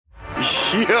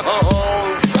Yo,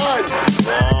 son.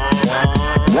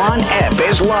 One ep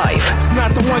is life. It's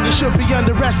not the one you should be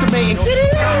underestimating.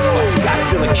 Sasquatch,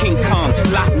 Godzilla, King Kong,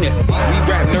 Loch Ness. We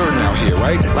rap nerd now here,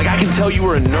 right? Like, I can tell you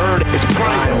were a nerd. It's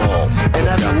primal. And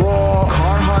that's raw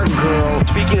Carhartt girl.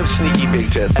 Speaking of sneaky big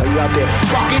tits, Are you out there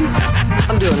fucking?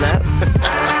 I'm doing that.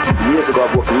 Years ago,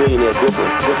 I bought a millionaire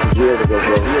different. This was years ago,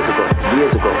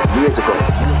 bro. Years ago.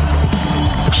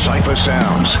 Cypher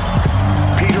Sounds.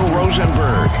 Peter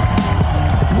Rosenberg.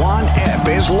 One ep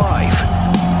is life.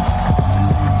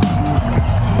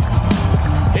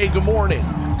 Hey, good morning,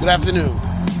 Good afternoon.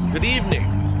 good evening,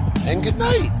 And good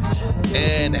night.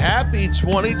 and happy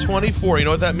 2024. You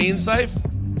know what that means, Syph?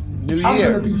 New I'm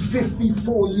year. going to be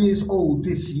 54 years old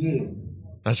this year.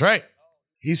 That's right.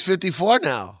 He's 54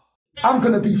 now. I'm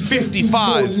going to be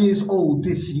 54 55 years old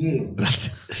this year.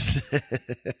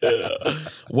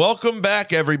 Welcome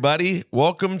back, everybody.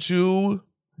 Welcome to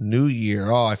New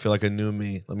Year. Oh, I feel like a new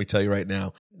me. Let me tell you right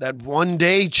now. That one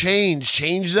day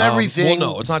changed everything.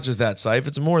 Well, no, it's not just that, Syph.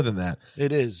 It's more than that.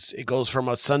 It is. It goes from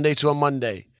a Sunday to a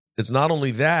Monday. It's not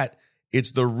only that,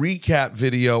 it's the recap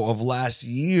video of last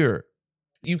year.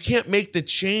 You can't make the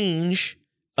change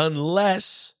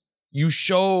unless you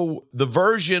show the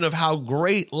version of how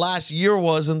great last year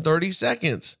was in 30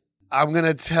 seconds. I'm going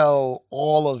to tell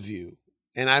all of you,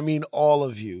 and I mean all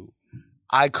of you,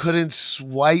 I couldn't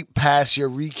swipe past your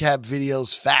recap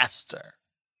videos faster.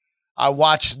 I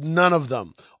watched none of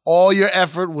them. All your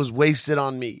effort was wasted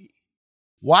on me.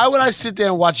 Why would I sit there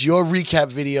and watch your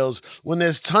recap videos when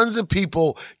there's tons of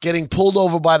people getting pulled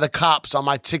over by the cops on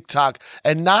my TikTok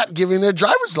and not giving their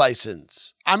driver's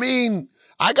license? I mean,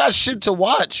 I got shit to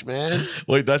watch, man.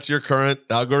 Wait, that's your current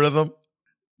algorithm?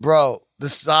 Bro, the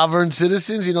sovereign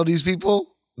citizens, you know these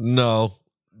people? No.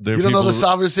 You don't know the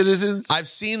sovereign citizens? I've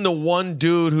seen the one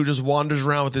dude who just wanders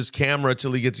around with his camera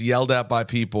till he gets yelled at by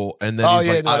people. And then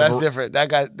he's like, that's different. That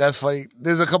guy, that's funny.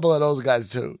 There's a couple of those guys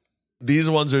too. These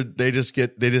ones are, they just say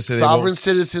Sovereign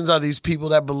citizens are these people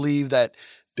that believe that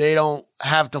they don't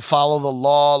have to follow the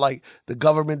law. Like the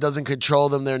government doesn't control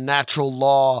them. They're natural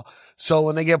law. So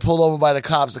when they get pulled over by the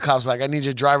cops are like, I need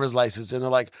your driver's license. And they're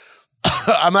like,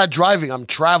 I'm not driving. I'm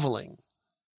traveling.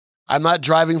 I'm not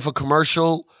driving for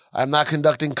commercial. I'm not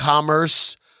conducting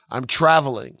commerce. I'm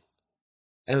traveling.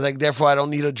 And it's like, therefore, I don't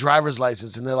need a driver's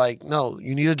license. And they're like, no,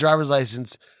 you need a driver's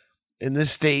license in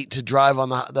this state to drive on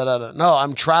the, No,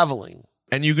 I'm traveling.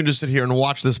 And you can just sit here and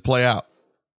watch this play out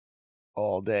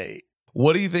all day.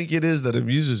 What do you think it is that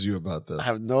amuses you about this? I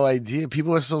have no idea.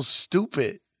 People are so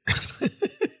stupid.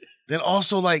 Then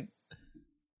also, like,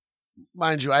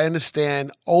 mind you, I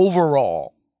understand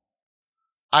overall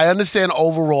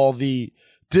the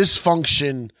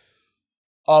dysfunction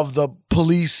of the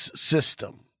police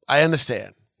system. I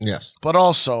understand. Yes. But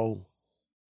also,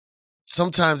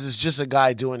 sometimes it's just a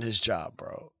guy doing his job,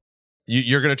 bro.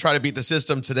 You're going to try to beat the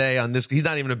system today on this. He's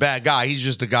not even a bad guy. He's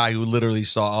just a guy who literally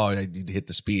saw, I need to hit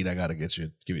the speed. I got to give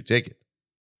you a ticket.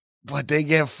 But they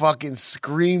get fucking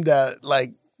screamed at,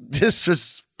 like,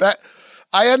 disrespect.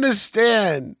 I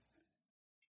understand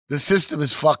the system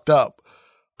is fucked up.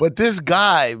 But this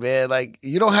guy, man, like,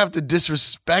 you don't have to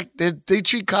disrespect. They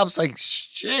treat cops like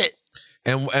shit.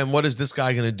 And what is this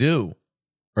guy going to do?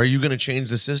 Are you going to change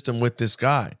the system with this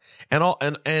guy? And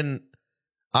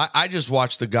I just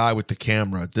watched the guy with the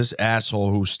camera, this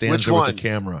asshole who stands there with the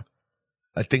camera.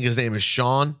 I think his name is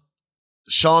Sean.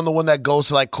 Sean, the one that goes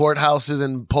to like courthouses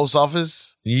and post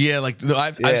office? Yeah, like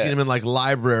I've seen him in like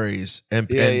libraries and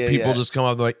people just come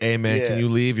up and they're like, hey man, can you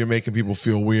leave? You're making people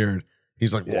feel weird.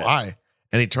 He's like, why?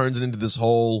 And he turns it into this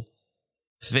whole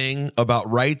thing about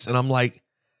rights. And I'm like,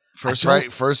 First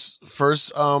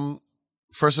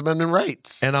Amendment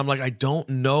rights. And I'm like, I don't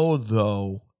know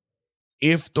though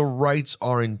if the rights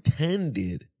are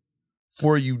intended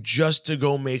for you just to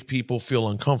go make people feel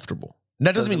uncomfortable. And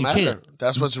that doesn't mean you can't.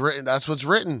 That's what's written.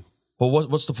 But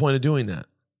what's the point of doing that?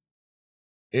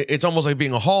 It's almost like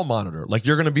being a hall monitor. Like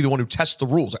you're going to be the one who tests the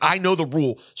rules. I know the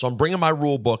rule, so I'm bringing my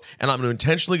rule book and I'm going to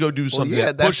intentionally go do something.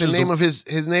 Yeah, that's the name of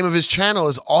his name of his channel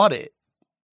is Audit.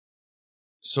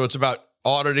 So it's about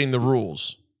auditing the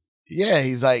rules. Yeah,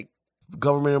 he's like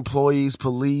government employees,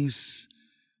 police.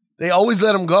 They always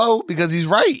let him go because he's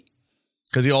right.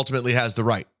 Because he ultimately has the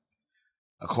right.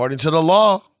 According to the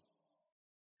law.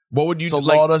 What would you So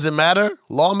law doesn't matter?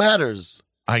 Law matters.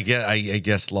 I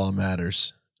guess law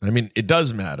matters. I mean, it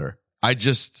does matter. I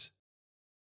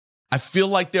feel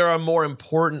like there are more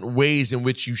important ways in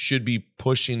which you should be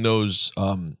pushing those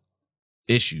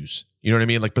issues. You know what I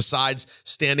mean? Like besides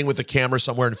standing with a camera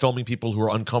somewhere and filming people who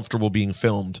are uncomfortable being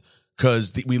filmed.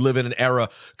 Because we live in an era,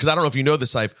 because I don't know if you know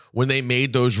this, Syph, when they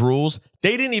made those rules,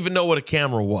 they didn't even know what a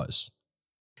camera was.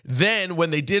 Then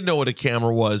when they did know what a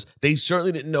camera was, they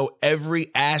certainly didn't know every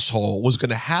asshole was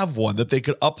going to have one that they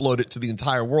could upload it to the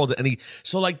entire world.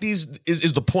 So like these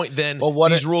is the point then,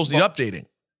 these rules need updating.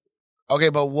 Okay,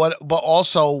 but what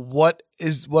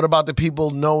about the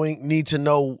people need to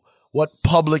know what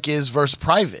public is versus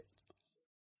private?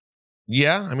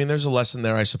 Yeah, I mean, there's a lesson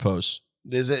there, I suppose.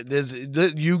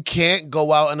 You can't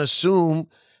go out and assume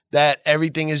that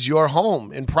everything is your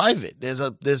home in private.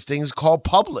 There's things called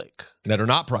public that are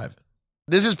not private.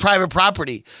 This is private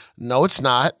property. No, it's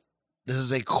not. This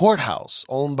is a courthouse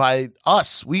owned by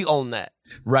us. We own that.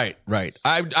 Right.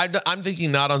 I'm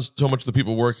thinking not on so much the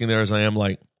people working there as I am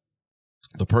like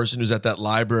the person who's at that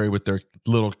library with their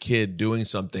little kid doing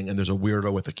something and there's a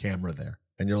weirdo with a camera there.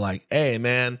 And you're like, hey,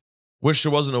 man, wish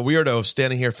there wasn't a weirdo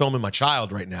standing here filming my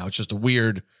child right now. That's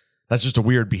just a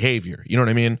weird behavior. You know what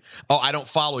I mean? Oh, I don't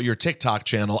follow your TikTok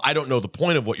channel. I don't know the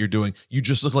point of what you're doing. You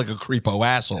just look like a creepo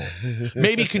asshole.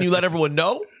 Maybe can you let everyone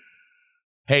know?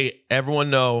 Hey, everyone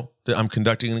know that I'm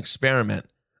conducting an experiment.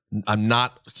 I'm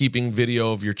not keeping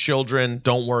video of your children.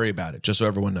 Don't worry about it. Just so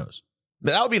everyone knows.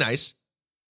 That would be nice.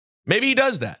 Maybe he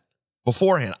does that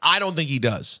beforehand. I don't think he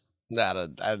does.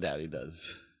 I doubt he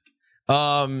does.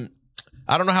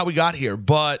 I don't know how we got here,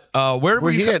 but we're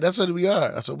here. That's what we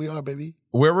are. That's what we are, baby.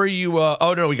 Where were you?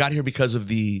 Oh no, we got here because of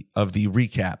the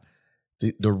recap.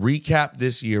 The recap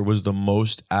this year was the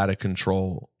most out of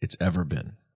control it's ever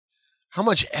been. How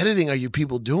much editing are you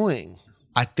people doing?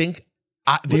 I think.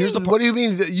 What do you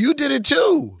mean? You did it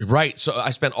too, right? So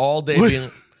I spent all day being.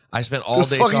 I spent all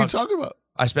day. What the fuck are you talking about?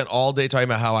 I spent all day talking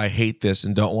about how I hate this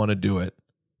and don't want to do it,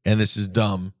 and this is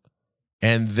dumb.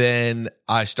 And then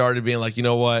I started being like, you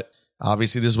know what?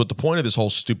 Obviously, this is what the point of this whole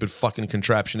stupid fucking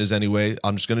contraption is anyway.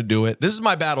 I'm just going to do it. This is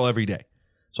my battle every day.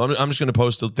 So I'm just going to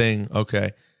post a thing. Okay.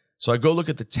 So I go look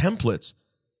at the templates.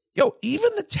 Yo,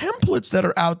 even the templates that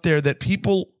are out there that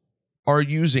people are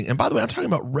using. And by the way, I'm talking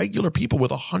about regular people with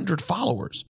 100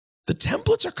 followers. The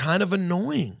templates are kind of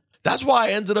annoying. That's why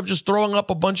I ended up just throwing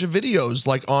up a bunch of videos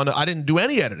I didn't do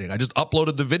any editing. I just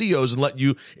uploaded the videos and let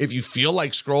you, if you feel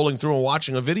like scrolling through and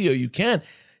watching a video, you can.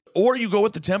 Or you go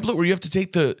with the template where you have to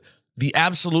take the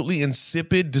absolutely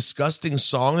insipid, disgusting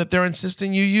song that they're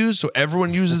insisting you use so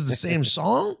everyone uses the same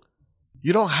song?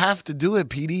 You don't have to do it,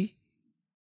 Petey.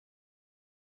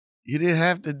 You didn't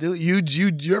have to do it.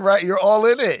 You're right. You're all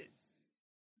in it.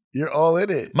 You're all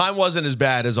in it. Mine wasn't as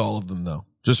bad as all of them, though,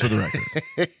 just for the record.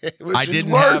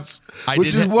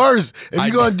 Which is worse. If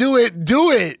you're going to do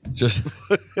it. Just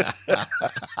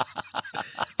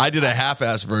I did a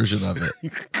half-ass version of it.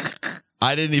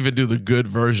 I didn't even do the good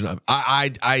version of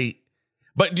it.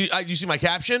 But do you see my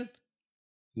caption?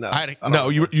 No.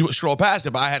 You scroll past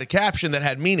it, but I had a caption that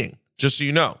had meaning, just so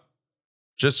you know.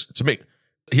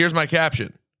 Here's my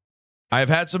caption. I have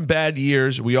had some bad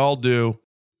years. We all do.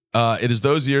 It is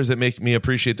those years that make me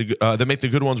appreciate that make the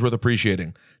good ones worth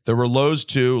appreciating. There were lows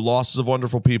too, losses of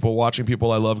wonderful people, watching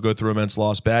people I love go through immense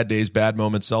loss, bad days, bad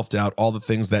moments, self-doubt, all the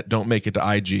things that don't make it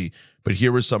to IG. But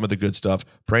here was some of the good stuff.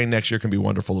 Praying next year can be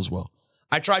wonderful as well.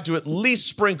 I tried to at least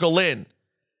sprinkle in.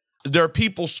 There are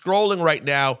people scrolling right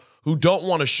now who don't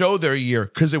want to show their year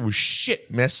because it was shit,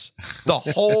 miss. The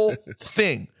whole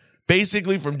thing,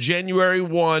 basically from January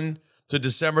 1 to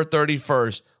December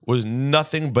 31st, was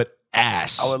nothing but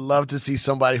ass. I would love to see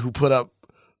somebody who put up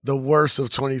the worst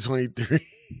of 2023.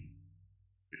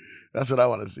 That's what I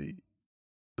want to see.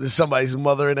 There's somebody's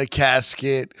mother in a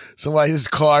casket, somebody's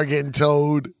car getting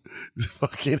towed,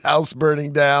 fucking house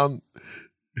burning down.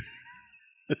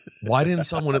 Why didn't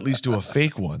someone at least do a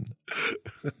fake one?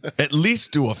 At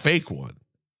least do a fake one.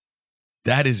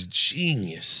 That is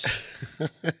genius.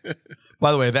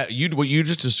 By the way, what you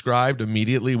just described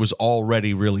immediately was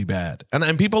already really bad.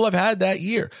 And people have had that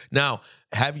year. Now,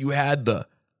 have you had the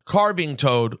car being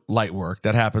towed? Light work.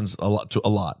 That happens a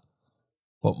lot.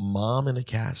 But mom in a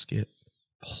casket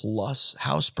plus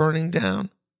house burning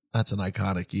down, that's an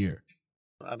iconic year.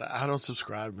 I don't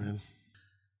subscribe, man.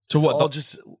 To it's what? All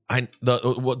just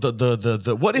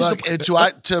What is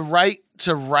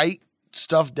to write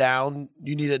stuff down,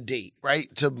 you need a date, right?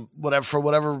 For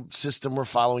whatever system we're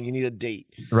following, you need a date.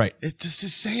 Right. It's just the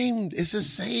same. It's the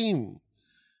same.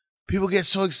 People get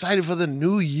so excited for the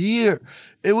new year.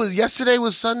 Yesterday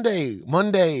was Sunday,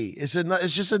 Monday. It's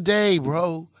just a day,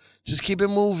 bro. Just keep it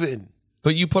moving.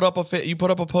 But you put up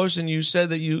a post and you said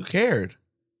that you cared.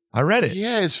 I read it.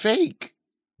 Yeah, it's fake.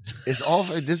 It's all.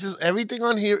 Everything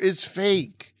on here is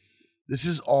fake. This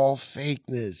is all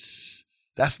fakeness.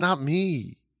 That's not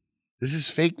me. This is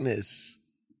fakeness.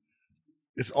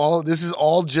 This is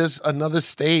all just another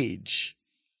stage.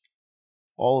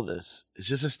 All of this. It's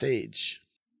just a stage.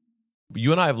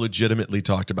 You and I have legitimately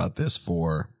talked about this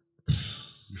for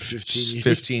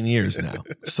 15 years now.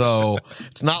 So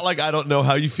it's not like I don't know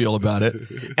how you feel about it.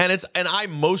 And I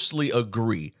mostly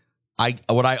agree. I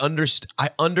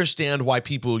understand why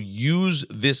people use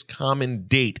this common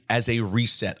date as a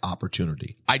reset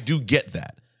opportunity. I do get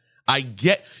that.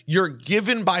 You're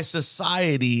given by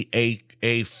society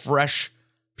a fresh,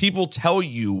 people tell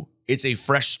you it's a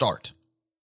fresh start.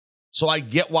 So I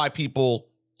get why people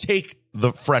take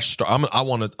the fresh start. I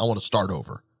want to start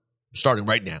over. I'm starting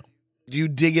right now. Do you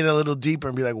dig in a little deeper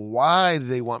and be like, why do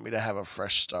they want me to have a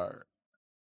fresh start?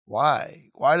 Why?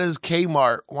 Why does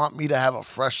Kmart want me to have a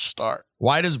fresh start?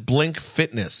 Why does Blink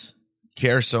Fitness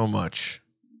care so much?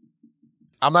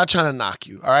 I'm not trying to knock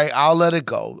you, all right? I'll let it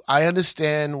go. I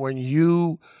understand when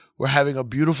you were having a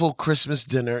beautiful Christmas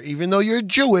dinner, even though you're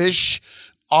Jewish,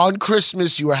 on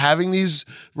Christmas you were having these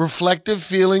reflective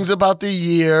feelings about the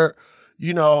year,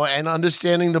 you know, and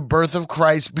understanding the birth of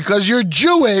Christ because you're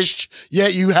Jewish,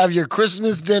 yet you have your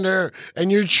Christmas dinner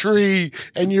and your tree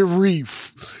and your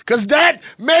wreath. Because that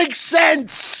makes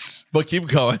sense. But keep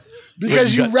going.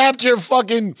 Because you wrapped your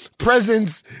fucking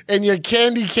presents in your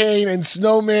candy cane and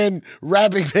snowman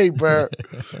wrapping paper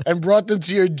and brought them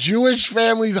to your Jewish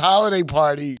family's holiday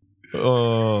party.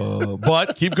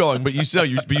 But keep going. But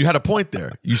you had a point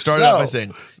there. You started out by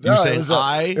saying,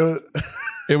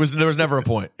 there was never a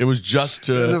point. It was just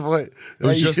to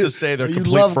to say they're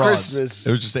complete frauds. Christmas.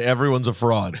 It was just to say everyone's a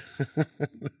fraud.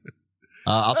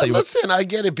 I'll tell you Listen, I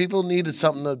get it. People need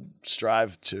something to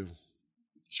strive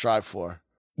for.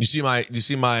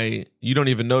 You don't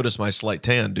even notice my slight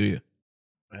tan, do you?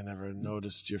 I never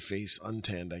noticed your face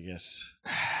untanned, I guess.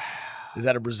 Is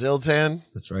that a Brazil tan?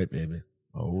 That's right, baby.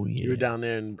 Oh, yeah. You were down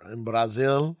there in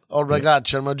Brazil? Oh, my God,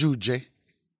 chama Jude.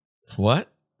 What?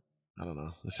 I don't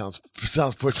know. It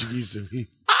sounds Portuguese to me.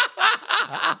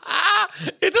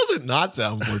 It doesn't not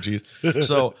sound Portuguese.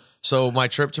 So my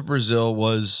trip to Brazil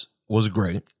was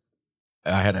great.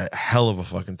 I had a hell of a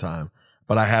fucking time,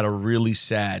 but I had a really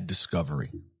sad discovery.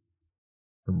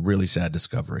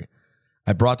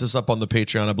 I brought this up on the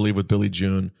Patreon, I believe, with Billy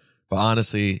June, but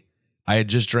honestly, I had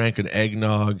just drank an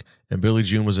eggnog and Billy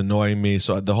June was annoying me.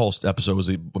 So the whole episode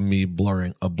was me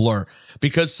blurring a blur.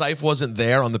 Because Syph wasn't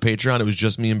there on the Patreon, it was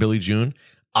just me and Billy June.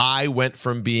 I went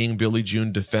from being Billy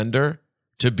June defender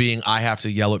to being I have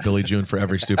to yell at Billy June for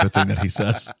every stupid thing that he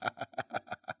says.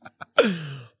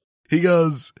 He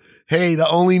goes, hey, the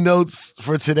only notes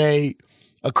for today,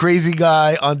 a crazy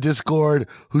guy on Discord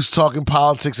who's talking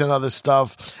politics and other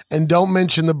stuff. And don't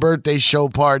mention the birthday show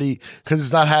party because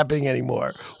it's not happening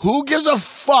anymore. Who gives a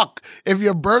fuck if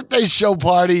your birthday show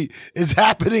party is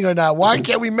happening or not? Why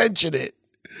can't we mention it?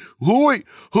 Who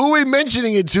are we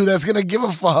mentioning it to that's going to give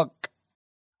a fuck?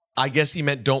 I guess he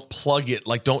meant don't plug it.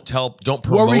 Like don't promote it.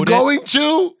 Were we going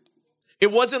to?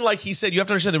 It wasn't like he said, you have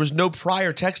to understand, there was no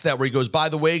prior text that where he goes, by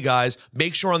the way, guys,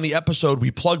 make sure on the episode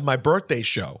we plug my birthday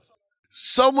show.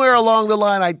 Somewhere along the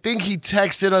line, I think he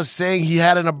texted us saying he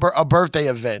had a birthday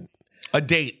event. A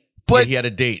date. But yeah, he had a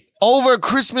date. Over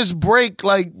Christmas break,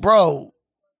 like, bro,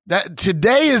 that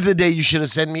today is the day you should have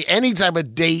sent me any type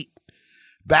of date.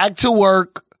 Back to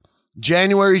work,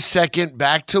 January 2nd,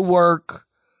 back to work.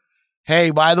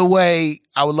 Hey, by the way,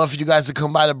 I would love for you guys to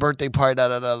come by the birthday party.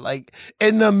 Like,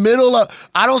 in the middle of,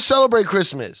 I don't celebrate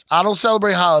Christmas. I don't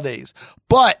celebrate holidays.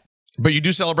 But you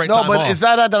do celebrate time off. It's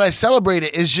not that I celebrate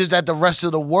it. It's just that the rest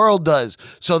of the world does.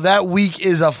 So that week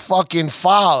is a fucking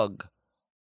fog.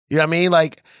 You know what I mean?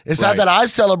 Like, it's not that I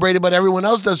celebrate it, but everyone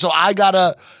else does. So I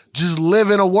gotta just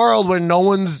live in a world where no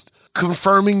one's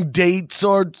confirming dates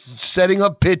or setting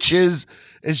up pitches.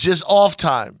 It's just off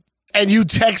time. And you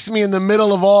text me in the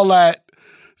middle of all that,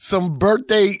 some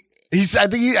birthday. I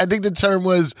think the term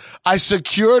was, I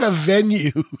secured a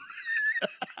venue.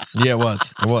 Yeah, it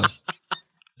was.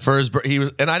 For his, he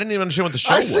was, and I didn't even understand what the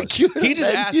show was. He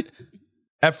just asked.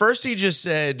 At first, he just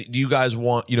said, "Do you guys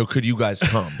want? Could you guys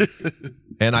come?"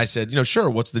 And I said, "Sure.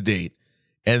 What's the date?"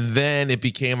 And then it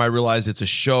became. I realized it's a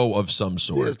show of some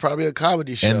sort. Yeah, it's probably a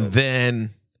comedy show. And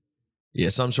then,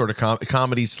 some sort of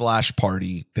comedy /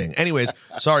 party thing. Anyways,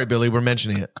 sorry, Billy, we're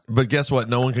mentioning it, but guess what?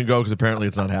 No one can go because apparently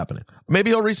it's not happening.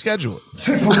 Maybe I'll reschedule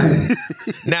it.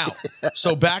 Now,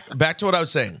 so back to what I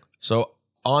was saying. So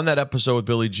on that episode with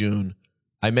Billy June.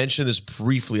 I mentioned this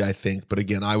briefly, I think, but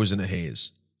again, I was in a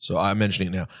haze. So I'm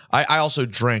mentioning it now. I also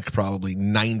drank probably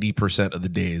 90% of the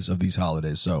days of these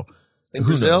holidays. So in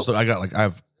Brazil? So I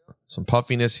have some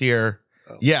puffiness here.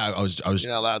 Oh. Yeah, I was.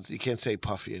 You're not allowed to, you can't say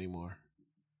puffy anymore.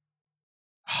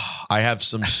 I have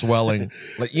some swelling,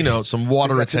 some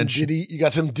water retention. You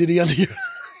got some Diddy under your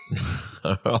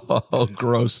Oh,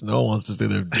 gross. No one wants to say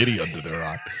their Diddy under their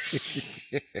eye.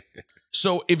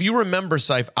 So if you remember,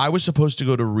 Saif, I was supposed to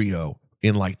go to Rio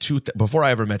in like before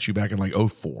I ever met you back in like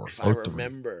 04. If I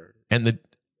remember. And this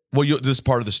is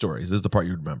part of the story. This is the part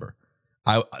you remember.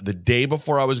 The day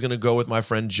before I was going to go with my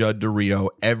friend Judd to Rio,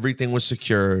 everything was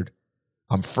secured.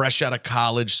 I'm fresh out of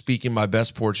college, speaking my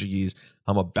best Portuguese.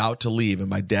 I'm about to leave, and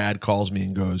my dad calls me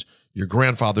and goes, your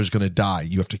grandfather's going to die.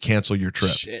 You have to cancel your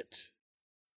trip. Shit.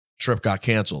 Trip got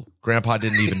canceled. Grandpa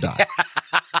didn't even die.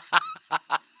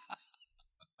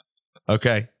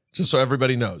 Okay? Just so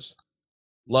everybody knows.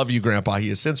 Love you, Grandpa. He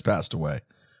has since passed away.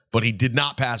 But he did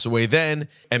not pass away then,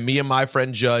 and me and my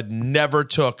friend Judd never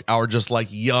took our just like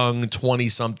young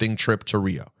 20-something trip to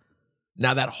Rio.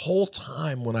 Now, that whole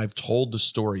time when I've told the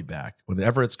story back,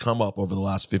 whenever it's come up over the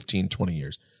last 15, 20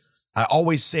 years, I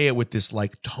always say it with this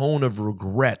like tone of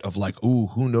regret of like, ooh,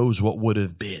 who knows what would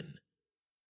have been.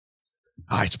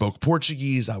 I spoke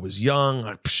Portuguese. I was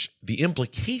young. The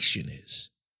implication is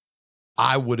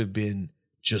I would have been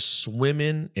just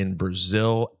swimming in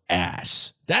Brazil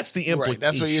ass. That's the implication. Right,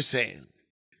 that's what you're saying.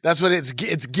 That's what it's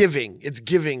giving. It's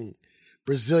giving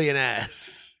Brazilian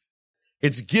ass.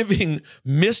 It's giving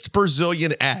missed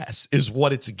Brazilian ass is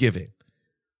what it's giving.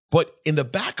 But in the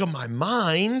back of my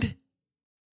mind,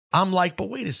 I'm like, but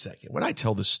wait a second. When I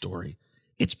tell this story,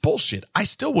 it's bullshit. I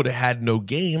still would have had no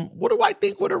game. What do I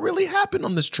think would have really happened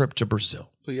on this trip to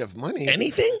Brazil? Well, you have money.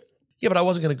 Anything? Yeah, but I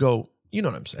wasn't going to go. You know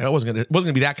what I'm saying? It wasn't going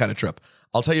to be that kind of trip.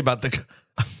 I'll tell you about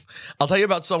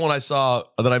someone I saw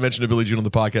that I mentioned to Billy June on the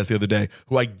podcast the other day,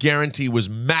 who I guarantee was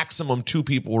maximum 2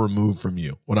 people removed from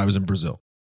you when I was in Brazil.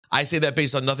 I say that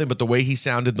based on nothing but the way he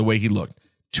sounded and the way he looked.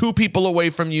 2 people away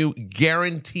from you,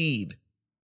 guaranteed.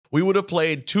 We would have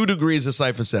played 2 degrees of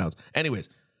Cypher Sounds. Anyways,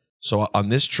 so on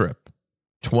this trip,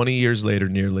 20 years later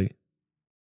nearly,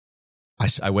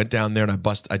 I went down there and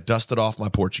I dusted off my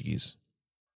Portuguese.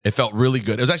 It felt really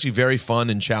good. It was actually very fun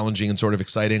and challenging and sort of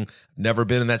exciting. Never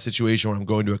been in that situation where I'm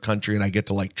going to a country and I get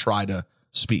to like try to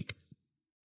speak.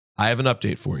 I have an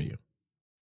update for you.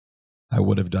 I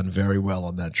would have done very well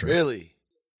on that trip. Really?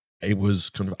 It was,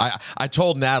 I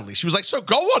told Natalie, she was like, so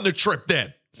go on the trip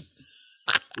then.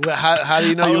 Well, how do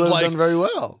you know you would have done very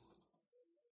well?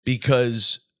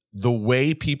 Because the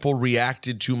way people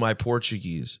reacted to my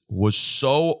Portuguese was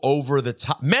so over the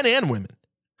top, men and women.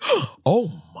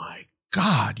 Oh my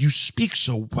God, you speak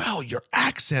so well, your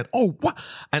accent. Oh, what?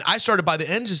 And I started by the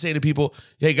end just saying to people,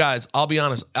 hey guys, I'll be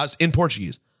honest, I was in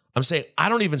Portuguese. I'm saying, I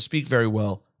don't even speak very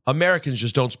well. Americans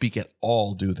just don't speak at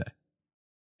all, do they?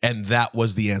 And that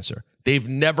was the answer. They've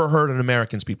never heard an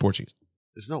American speak Portuguese.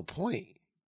 There's no point.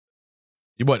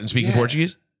 You what, in speaking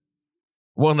Portuguese?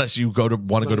 Well, unless you want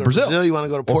to go to Brazil. You want to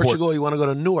go to Portugal, you want to go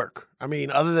to Newark. I mean,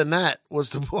 other than that, what's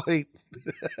the point?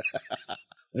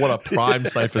 What a prime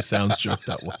Cypher Sounds joke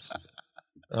that was.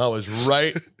 That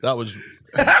was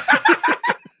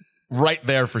right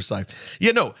there for Cypher.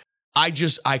 Yeah, no, I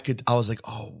was like,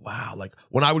 oh, wow. Like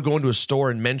when I would go into a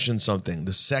store and mention something,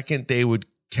 the second they would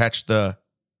catch the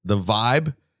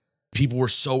vibe, people were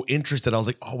so interested. I was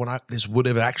like, oh, this would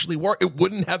have actually worked. It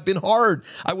wouldn't have been hard.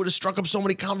 I would have struck up so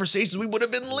many conversations. We would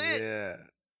have been lit. Yeah.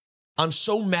 I'm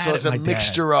so mad at my dad. So it's a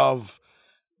mixture of,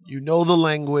 you know the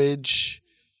language,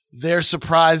 they're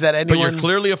surprised that anyone. But you're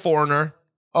clearly a foreigner.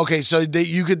 Okay, so they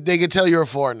could tell you're a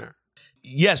foreigner.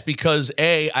 Yes, because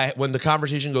when the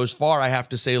conversation goes far, I have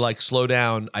to say like, slow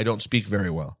down. I don't speak very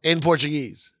well. In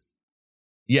Portuguese.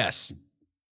 Yes.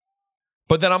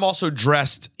 But then I'm also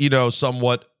dressed,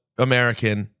 somewhat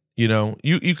American,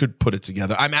 you could put it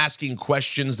together. I'm asking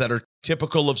questions that are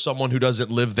typical of someone who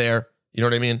doesn't live there. You know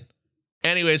what I mean?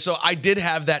 Anyway, so I did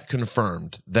have that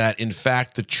confirmed that in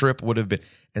fact the trip would have been,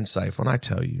 and Saif, when I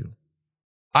tell you,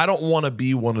 I don't want to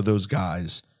be one of those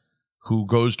guys who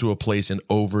goes to a place and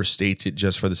overstates it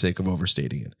just for the sake of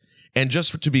overstating it. And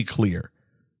just to be clear,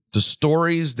 the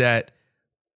stories that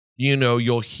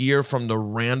you'll hear from the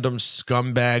random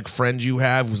scumbag friend you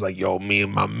have who's like, yo, me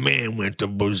and my man went to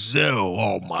Brazil.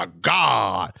 Oh my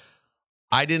God.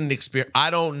 I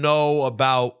don't know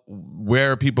about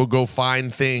where people go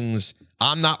find things.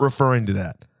 I'm not referring to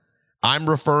that. I'm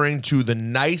referring to the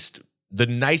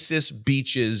nicest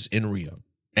beaches in Rio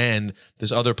and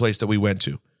this other place that we went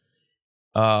to,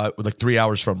 like 3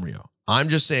 hours from Rio. I'm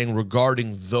just saying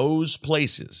regarding those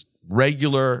places,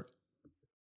 regular.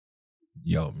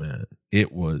 Yo, man,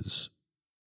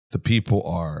 the people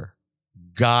are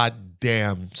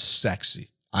goddamn sexy.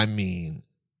 I mean,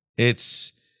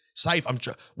 it's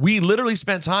Saif. We literally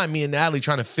spent time, me and Natalie,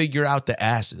 trying to figure out the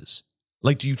asses.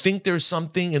 Like, do you think there's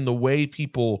something in the way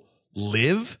people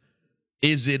live?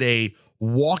 Is it a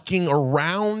walking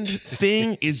around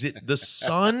thing? Is it the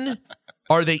sun?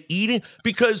 Are they eating?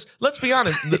 Because let's be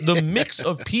honest, the mix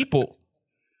of people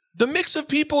The mix of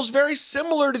people is very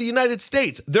similar to the United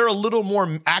States. They're a little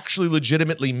more actually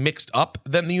legitimately mixed up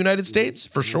than the United States,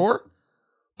 for sure.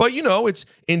 But, it's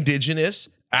indigenous,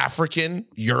 African,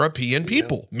 European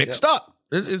people mixed up.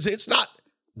 It's not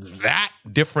that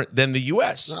different than the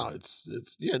U.S. No, it's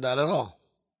not at all.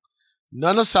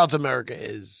 None of South America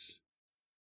is.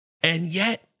 And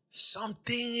yet,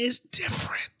 something is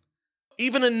different.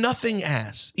 Even a nothing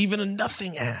ass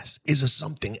is a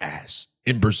something ass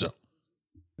in Brazil.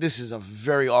 This is a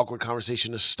very awkward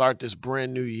conversation to start this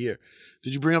brand new year.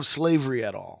 Did you bring up slavery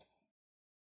at all?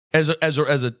 As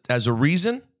a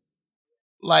reason?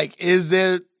 Like,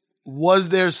 was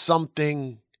there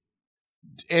something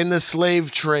in the slave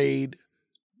trade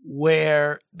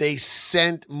where they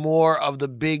sent more of the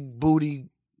big booty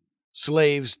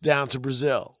slaves down to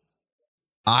Brazil?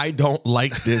 I don't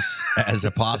like this as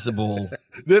a possible.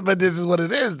 But this is what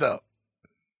it is, though.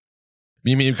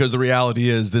 You mean because the reality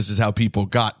is this is how people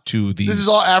got to these. This is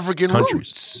all African countries.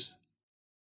 Roots.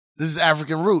 This is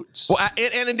African roots. Well,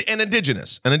 and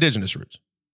indigenous roots.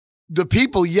 The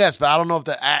people, yes, but I don't know if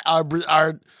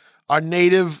our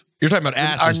native. You're talking about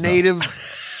asses. Our native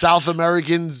South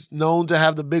Americans known to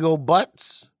have the big old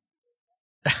butts.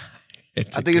 I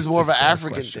think it's more of an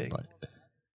African thing.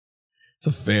 It's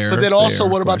a fair. But then also,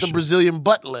 what about question. the Brazilian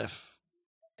butt lift?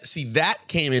 See, that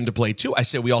came into play too. I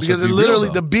said we also because literally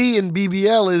the B in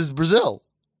BBL is Brazil.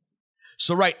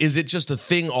 So right, is it just a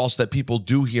thing also that people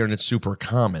do here and it's super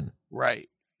common? Right.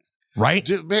 Right?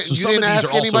 You didn't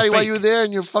ask anybody while you were there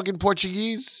in your fucking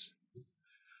Portuguese?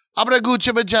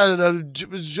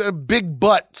 Big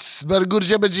butts.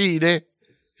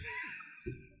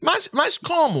 Mas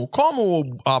como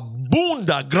a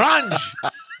bunda grande?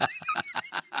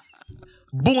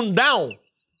 Bundão.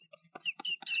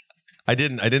 I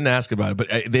didn't ask about it, but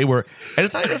they were, and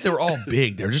it's not even that they were all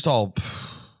big. They're just all.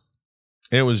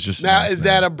 It was just. Now, is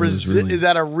that a Brazil? Is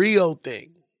that a Rio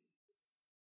thing?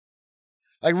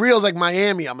 Like Rio's like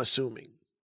Miami, I'm assuming.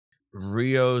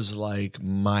 Rio's like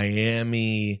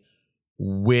Miami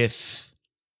with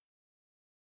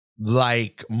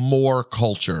like more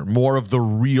culture, more of the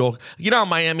real. You know, how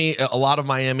Miami. A lot of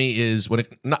Miami is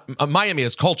Miami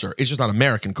is culture. It's just not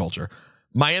American culture.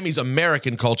 Miami's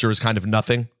American culture is kind of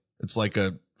nothing. It's like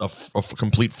a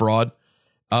complete fraud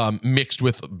mixed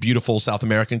with beautiful South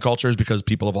American cultures because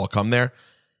people have all come there.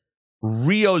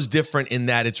 Rio's different in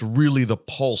that it's really the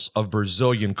pulse of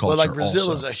Brazilian culture. But like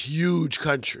Brazil is a huge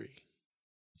country.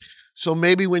 So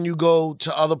maybe when you go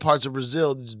to other parts of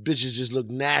Brazil, these bitches just look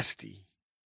nasty.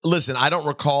 Listen, I don't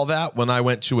recall that when I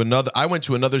went to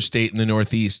another state in the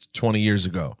Northeast 20 years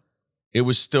ago. It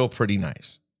was still pretty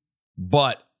nice.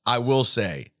 But I will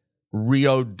say,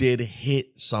 Rio did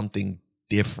hit something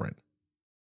different.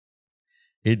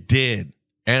 It did.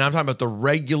 And I'm talking about the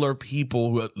regular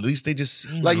people who at least they just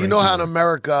seem like, regular. You know how in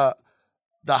America,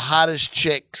 the hottest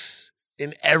chicks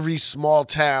in every small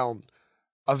town,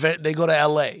 they go to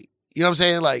LA. You know what I'm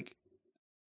saying? Like,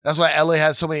 that's why LA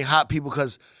has so many hot people,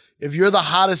 because if you're the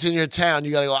hottest in your town,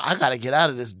 you got to go, I got to get out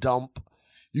of this dump.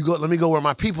 Let me go where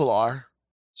my people are.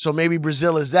 So maybe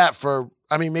Brazil is that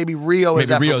maybe Rio is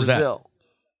that for Brazil.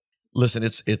 Listen,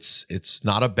 it's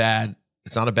not a bad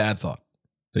thought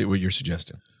what you're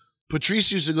suggesting. Patrice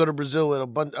used to go to Brazil with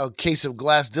a case of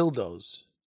glass dildos.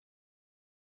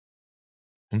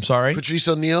 I'm sorry? Patrice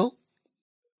O'Neal?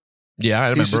 Yeah, I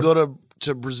remember. He used to go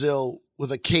to Brazil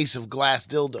with a case of glass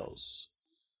dildos.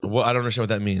 Well, I don't understand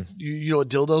what that means. You know what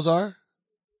dildos are?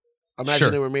 Imagine Sure.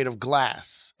 They were made of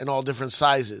glass in all different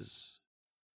sizes.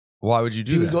 Why would you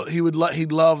do that? He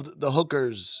loved the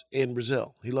hookers in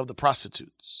Brazil. He loved the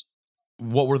prostitutes.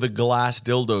 What were the glass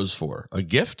dildos for? A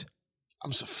gift?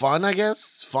 Fun, I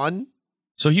guess. Fun.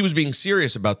 So he was being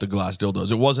serious about the glass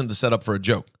dildos. It wasn't the setup for a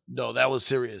joke. No, that was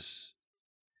serious.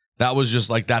 That was just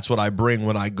like, that's what I bring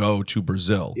when I go to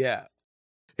Brazil. Yeah.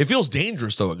 It feels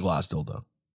dangerous, though, a glass dildo.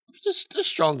 There's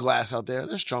strong glass out there.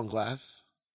 There's strong glass.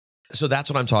 So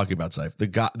that's what I'm talking about, Saif.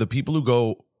 The people who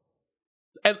go...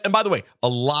 And by the way, a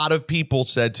lot of people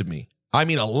said to me, I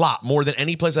mean a lot, more than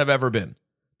any place I've ever been,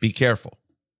 be careful.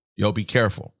 Yo, be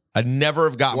careful. I'd never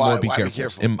have gotten more be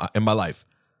careful in my life,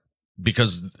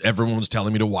 because everyone was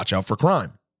telling me to watch out for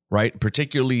crime, right?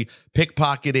 Particularly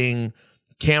pickpocketing,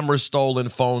 cameras stolen,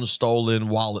 phones stolen,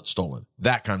 wallet stolen,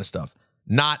 that kind of stuff.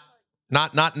 Not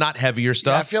heavier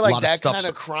stuff. Yeah, I feel like that kind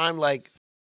of crime, like,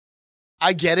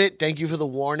 I get it. Thank you for the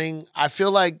warning. I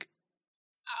feel like,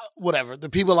 whatever, the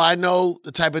people I know,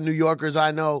 the type of New Yorkers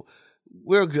I know,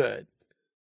 we're good.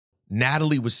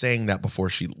 Natalie was saying that before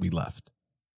we left.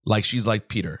 Like, she's like,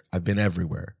 Peter, I've been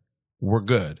everywhere. We're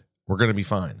good. We're going to be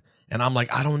fine. And I'm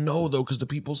like, I don't know, though, because the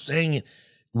people saying it,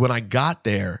 when I got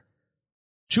there,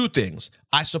 two things.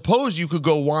 I suppose you could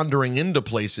go wandering into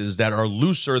places that are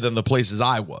looser than the places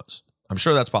I was. I'm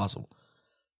sure that's possible.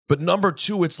 But number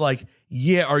two, it's like,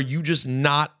 yeah, are you just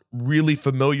not really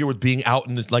familiar with being out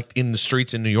in the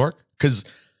streets in New York? Because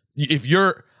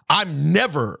I'm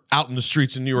never out in the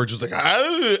streets in New York just like,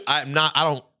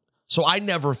 so I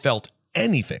never felt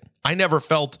anything. I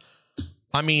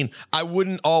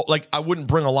wouldn't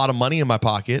bring a lot of money in my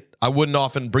pocket. I wouldn't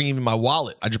often bring even my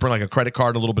wallet. I just bring like a credit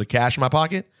card, a little bit of cash in my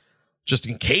pocket, just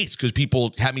in case, because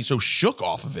people had me so shook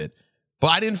off of it. But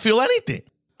I didn't feel anything.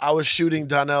 I was shooting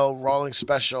Donnell Rawlings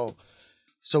special.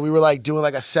 So we were like doing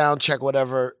like a sound check,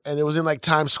 whatever, and it was in like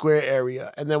Times Square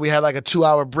area. And then we had like a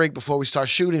 2-hour break before we start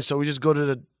shooting. So we just go to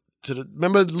the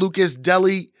remember Lucas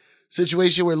Deli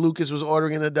situation where Lucas was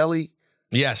ordering in the deli?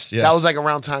 Yes. That was like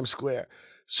around Times Square.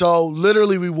 So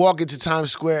literally we walk into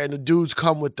Times Square and the dudes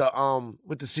come with the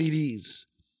CDs.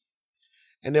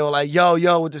 And they were like,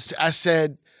 yo, with this. I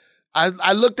said,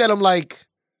 I looked at them like,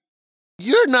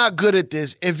 you're not good at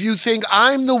this if you think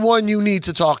I'm the one you need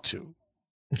to talk to.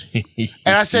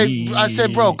 And I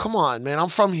said, bro, come on, man. I'm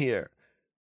from here.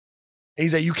 And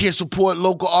he's like, you can't support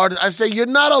local artists. I said, you're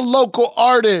not a local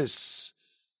artist.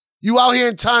 You out here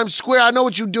in Times Square. I know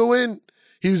what you're doing.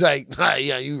 He was like,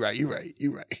 yeah, you're right.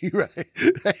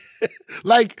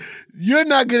 Like, you're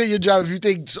not good at your job if you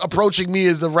think approaching me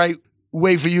is the right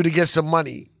way for you to get some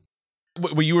money.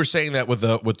 Well, you were saying that with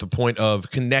the point of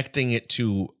connecting it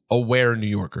to aware New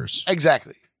Yorkers.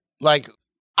 Exactly. Like,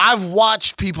 I've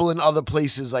watched people in other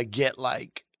places like get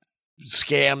like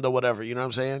scammed or whatever. You know what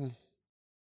I'm saying?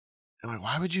 I'm like,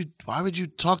 why would you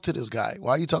talk to this guy?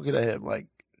 Why are you talking to him? Like,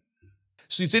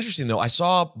 so it's interesting though. I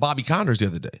saw Bobby Condors the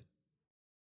other day,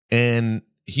 and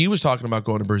he was talking about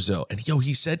going to Brazil. And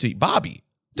he said to me, Bobby,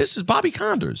 this is Bobby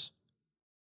Condors.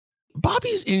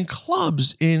 Bobby's in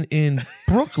clubs in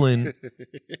Brooklyn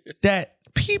that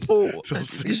people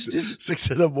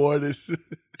six in the morning.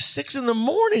 6 in the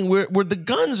morning where the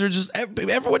guns are just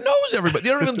everyone knows everybody. They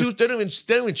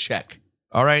don't even check.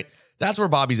 All right. That's where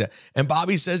Bobby's at. And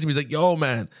Bobby says to me, he's like, yo,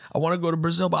 man, I want to go to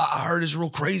Brazil, but I heard it's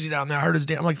real crazy down there. I heard it's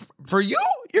damn. I'm like, for you,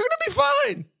 you're gonna be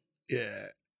fine. Yeah.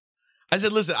 I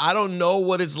said, listen, I don't know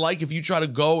what it's like if you try to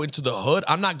go into the hood.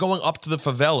 I'm not going up to the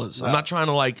favelas. No. I'm not trying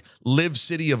to like live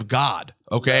city of God,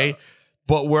 okay? No.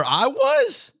 But where I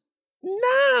was,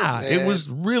 man, it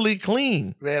was really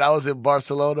clean. Man, I was in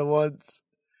Barcelona once,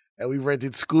 and we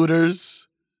rented scooters,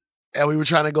 and we were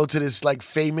trying to go to this like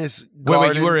famous garden.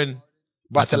 Wait, you were in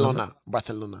Barcelona.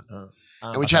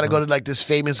 And we tried to go to like this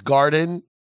famous garden,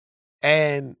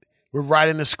 and we're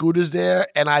riding the scooters there,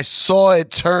 and I saw it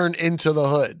turn into the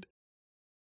hood.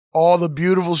 All the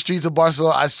beautiful streets of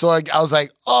Barcelona. I saw it. I was like,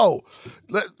 oh,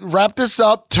 wrap this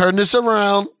up, turn this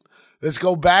around. Let's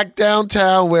go back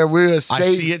downtown where we're safe. I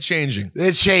see it changing.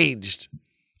 It changed.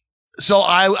 So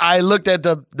I looked at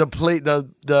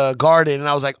the garden, and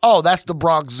I was like, oh, that's the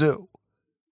Bronx Zoo.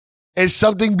 It's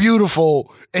something beautiful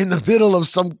in the middle of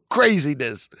some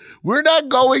craziness. We're not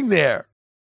going there.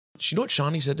 You know what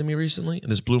Shawnee said to me recently? And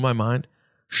this blew my mind.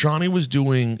 Shawnee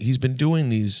he's been doing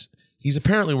these. He's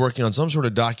apparently working on some sort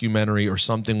of documentary or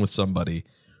something with somebody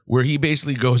where he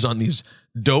basically goes on these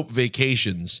dope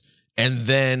vacations and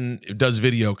then does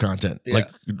video content, like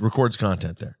records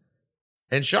content there.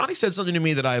 And Shawnee said something to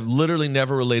me that I've literally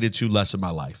never related to less in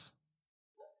my life.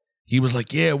 He was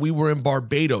like, yeah, we were in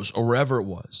Barbados or wherever it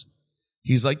was.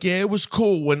 He's like, yeah, it was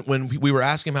cool. When we were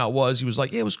asking him how it was, he was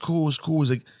like, yeah, it was cool. It was cool. It was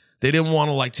like, they didn't want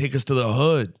to like take us to the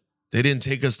hood. They didn't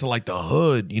take us to like the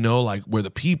hood, you know, like where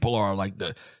the people are, like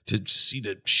to see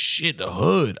the shit, the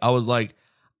hood. I was like,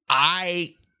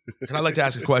 can I like to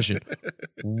ask a question?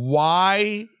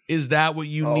 Why is that what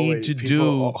you need to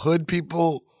do? Hood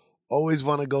people always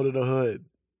want to go to the hood.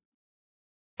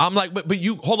 I'm like, but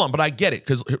you, hold on, but I get it,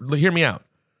 because hear me out.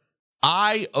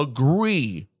 I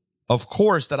agree, of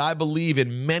course, that I believe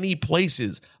in many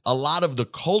places, a lot of the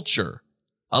culture,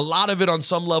 a lot of it on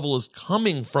some level is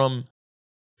coming from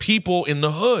people in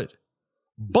the hood.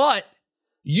 But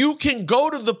you can go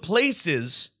to the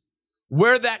places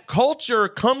where that culture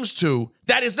comes to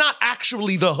that is not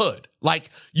actually the hood. Like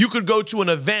you could go to an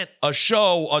event, a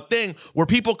show, a thing where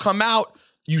people come out,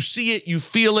 you see it, you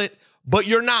feel it, but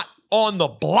you're not on the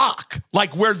block,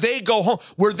 like where they go home,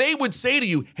 where they would say to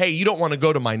you, hey, you don't want to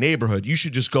go to my neighborhood. You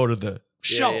should just go to the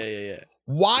show. Yeah.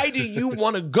 Why do you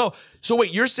want to go? So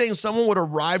wait, you're saying someone would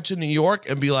arrive to New York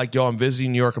and be like, yo, I'm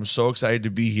visiting New York. I'm so excited to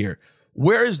be here.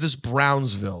 Where is this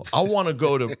Brownsville? I want to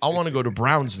go to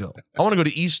Brownsville. I want to go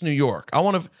to East New York.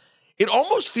 It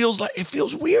almost feels like, it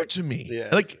feels weird to me. Yeah,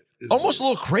 like almost a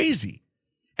little crazy.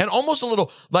 And almost a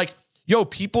little like, yo,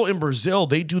 people in Brazil,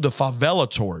 they do the favela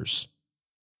tours.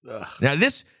 Now,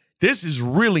 this is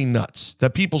really nuts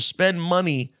that people spend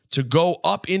money to go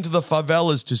up into the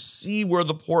favelas to see where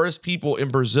the poorest people in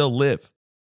Brazil live.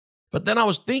 But then I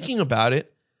was thinking about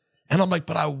it, and I'm like,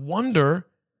 but I wonder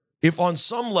if on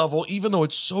some level, even though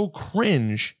it's so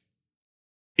cringe,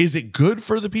 is it good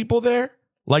for the people there?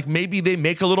 Like maybe they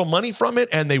make a little money from it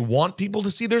and they want people to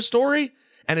see their story.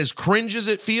 And as cringe as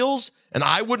it feels, and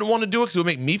I wouldn't want to do it because it would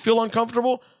make me feel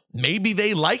uncomfortable, maybe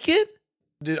they like it?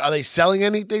 Are they selling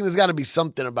anything? There's got to be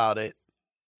something about it.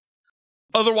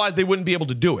 Otherwise, they wouldn't be able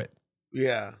to do it.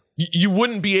 Yeah. You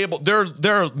wouldn't be able. There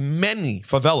are many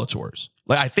favela tours.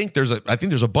 Like I think there's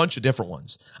a bunch of different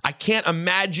ones. I can't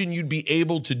imagine you'd be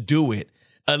able to do it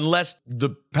unless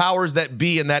the powers that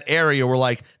be in that area were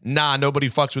like, nah, nobody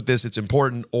fucks with this. It's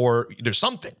important, or there's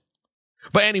something.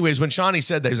 But anyways, when Shawnee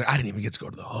said that, he was like, I didn't even get to go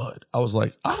to the hood. I was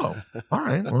like, oh, all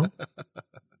right. Well,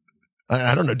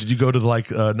 I don't know. Did you go to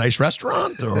like a nice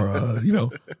restaurant or, you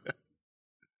know?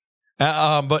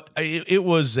 But it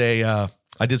was I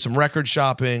did some record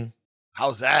shopping.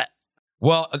 How's that?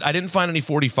 Well, I didn't find any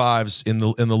 45s in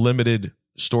the limited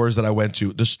stores that I went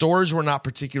to. The stores were not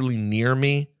particularly near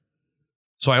me.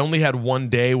 So I only had one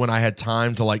day when I had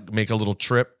time to like make a little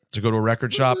trip to go to a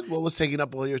record shop. What was taking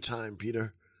up all your time,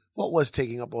 Peter? What was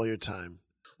taking up all your time?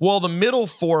 Well, the middle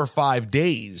 4 or 5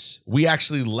 days, we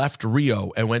actually left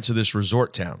Rio and went to this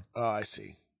resort town. Oh, I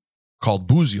see. Called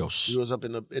Búzios. He was up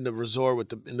in the resort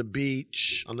with on the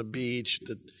beach,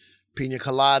 the pina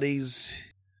coladas.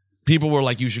 People were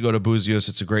like, you should go to Búzios.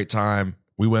 It's a great time.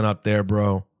 We went up there,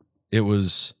 bro. It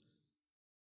was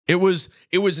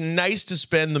nice to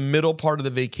spend the middle part of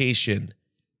the vacation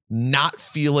not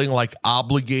feeling like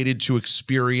obligated to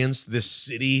experience this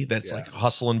city that's like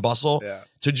hustle and bustle. Yeah.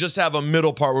 To just have a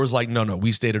middle part where it was like, no,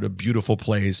 we stayed at a beautiful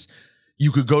place.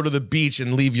 You could go to the beach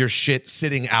and leave your shit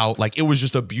sitting out. Like it was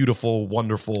just a beautiful,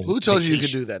 wonderful Who told vacation. you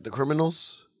could do that? The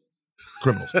criminals?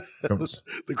 Criminals.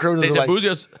 The criminals they are said like,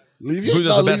 Búzios leave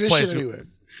is the best place. Anywhere.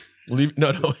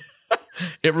 No.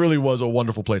 It really was a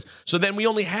wonderful place. So then we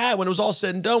only had, when it was all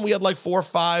said and done, we had like 4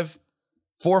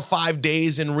 or 5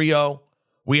 days in Rio.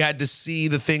 We had to see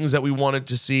the things that we wanted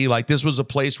to see. Like this was a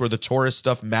place where the tourist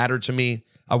stuff mattered to me.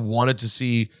 I wanted to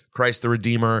see Christ the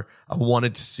Redeemer. I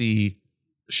wanted to see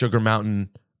Sugar Mountain.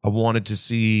 I wanted to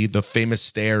see the famous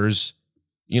stairs.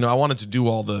 You know, I wanted to do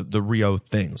all the Rio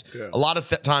things. Yeah. A lot of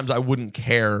times I wouldn't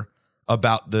care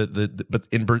about but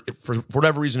for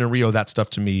whatever reason in Rio, that stuff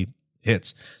to me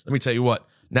hits. Let me tell you what,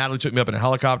 Natalie took me up in a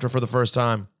helicopter for the first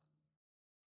time.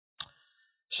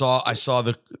 I saw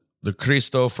the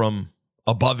Cristo from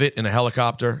above it in a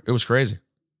helicopter. It was crazy.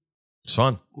 It's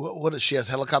fun. What she has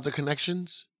helicopter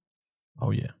connections? Oh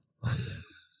yeah.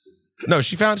 No,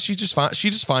 she just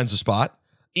finds a spot.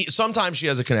 Sometimes she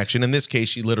has a connection. In this case,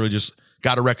 she literally just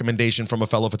got a recommendation from a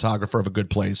fellow photographer of a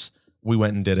good place. We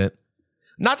went and did it.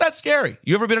 Not that scary.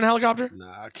 You ever been in a helicopter?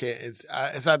 Nah, I can't.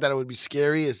 It's not that it would be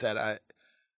scary. It's that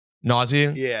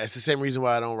nauseating? Yeah, it's the same reason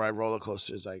why I don't ride roller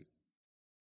coasters. Like,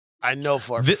 I know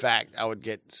for a fact I would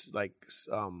get like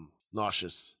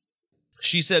nauseous.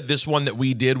 She said this one that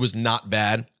we did was not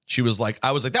bad. She was like,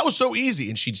 I was like, that was so easy.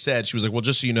 And she was like, well,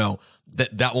 just so you know,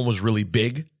 that one was really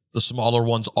big. The smaller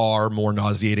ones are more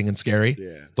nauseating and scary.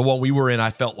 Yeah. The one we were in,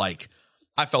 I felt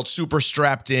super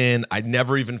strapped in. I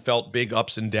never even felt big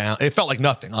ups and downs. It felt like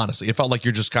nothing, honestly. It felt like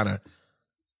you're just kind of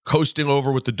coasting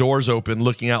over with the doors open,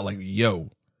 looking out like,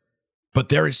 yo. But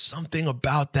there is something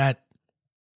about that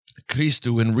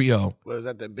Cristo in Rio. What is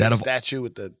that, the big statue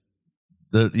with the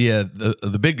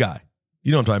big guy.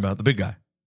 You know what I'm talking about, the big guy.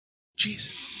 Jeez.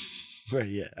 Right,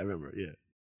 yeah, I remember, yeah.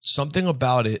 Something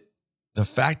about it, the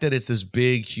fact that it's this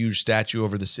big, huge statue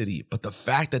over the city, but the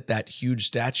fact that huge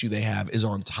statue they have is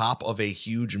on top of a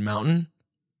huge mountain,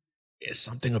 is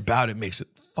something about it makes it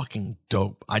fucking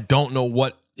dope. I don't know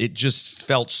what, it just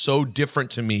felt so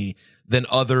different to me than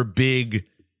other big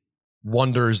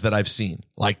wonders that I've seen.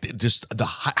 Like just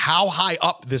how high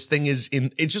up this thing is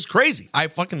it's just crazy. I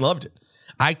fucking loved it.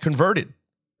 I converted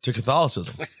to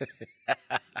Catholicism.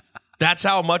 That's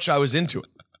how much I was into it.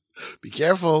 Be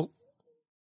careful.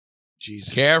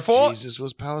 Jesus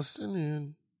was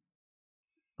Palestinian.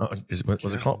 Was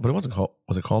it called? But it wasn't called.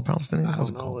 Was it called Palestinian? I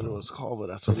don't know what it was called, but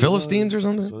that's the what Philistines or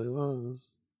something. That's what it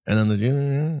was. And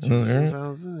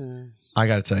then I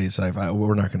got to tell you, Saif,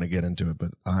 we're not going to get into it,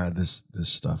 but this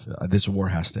stuff, this war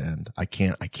has to end. I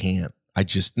can't. By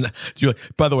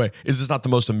the way, is this not the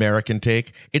most American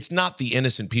take? It's not the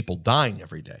innocent people dying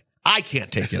every day. I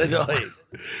can't take it anymore.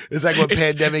 It's like when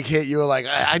pandemic hit, you were like,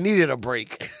 I needed a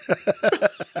break.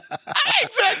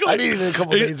 Exactly. I needed a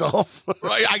couple days off.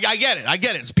 I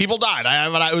get it. People died.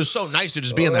 But it was so nice to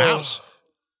just be in the house.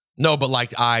 No, but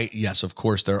like yes, of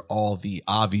course, there are all the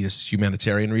obvious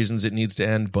humanitarian reasons it needs to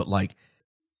end. But like,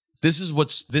 this is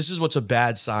what's a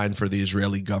bad sign for the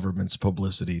Israeli government's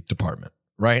publicity department,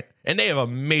 right? And they have a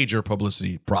major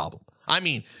publicity problem. I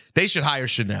mean, they should hire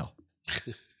Chanel.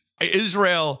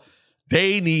 Israel,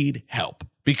 they need help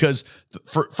because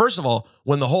first of all,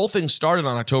 when the whole thing started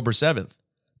on October 7th,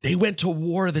 they went to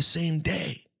war the same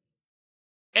day.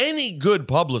 Any good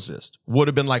publicist would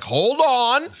have been like, hold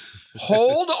on.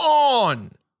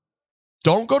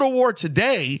 Don't go to war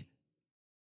today.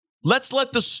 Let's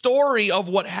let the story of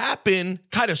what happened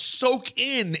kind of soak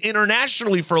in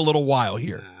internationally for a little while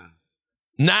here.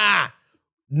 Nah.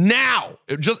 Now.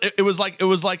 It was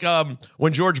like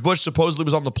when George Bush supposedly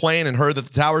was on the plane and heard that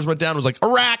the towers went down, it was like,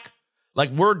 Iraq. Like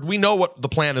we know what the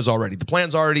plan is already. The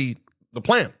plan's already the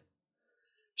plan.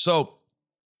 So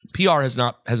PR has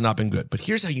not been good. But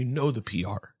here's how you know the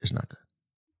PR is not good.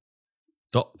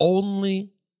 The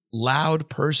only loud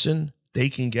person they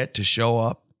can get to show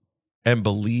up and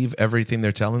believe everything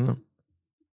they're telling them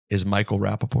is Michael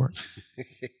Rappaport.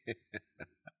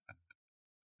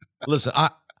 Listen,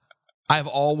 I've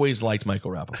always liked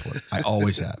Michael Rappaport. I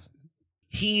always have.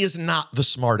 He is not the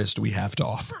smartest we have to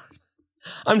offer.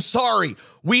 I'm sorry.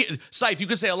 Saif, you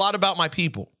can say a lot about my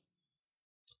people.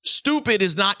 Stupid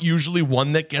is not usually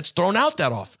one that gets thrown out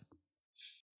that often.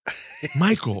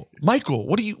 Michael,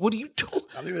 what are you doing?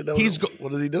 I don't even know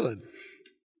what is he doing?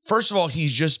 First of all,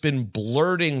 he's just been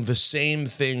blurting the same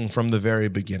thing from the very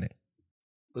beginning.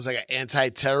 It was like an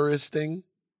anti-terrorist thing?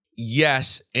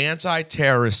 Yes,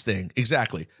 anti-terrorist thing.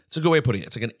 Exactly. It's a good way of putting it.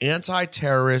 It's like an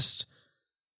anti-terrorist,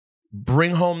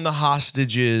 bring home the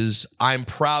hostages, I'm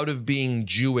proud of being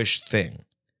Jewish thing.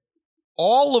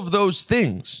 All of those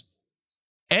things,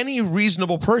 any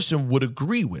reasonable person would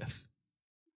agree with.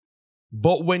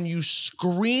 But when you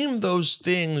scream those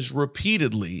things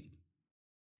repeatedly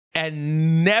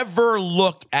and never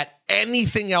look at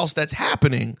anything else that's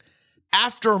happening,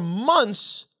 after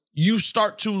months, you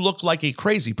start to look like a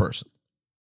crazy person.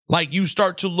 Like you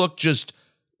start to look just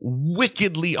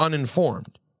wickedly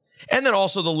uninformed. And then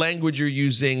also the language you're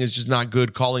using is just not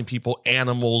good, calling people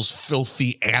animals,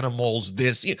 filthy animals,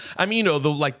 this. I mean,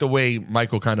 the way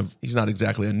Michael he's not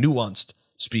exactly a nuanced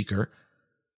speaker,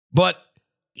 but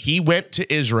he went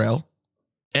to Israel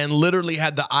and literally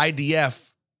had the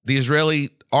IDF, the Israeli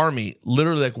army,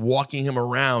 literally like walking him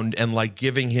around and like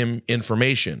giving him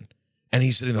information. And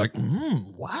he's sitting there like,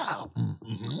 wow.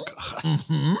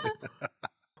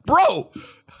 Bro,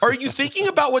 are you thinking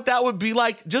about what that would be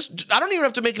like? I don't even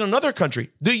have to make it another country.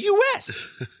 The U.S.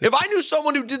 If I knew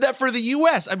someone who did that for the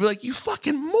U.S., I'd be like, you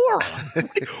fucking moron.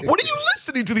 What are you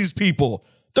listening to these people?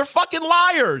 They're fucking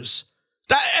liars.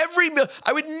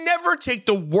 I would never take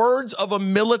the words of a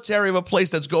military of a place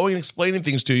that's going and explaining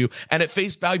things to you and at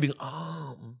face value being,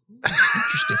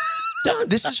 interesting.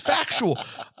 This is factual.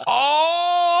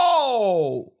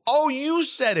 Oh, you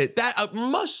said it. That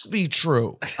must be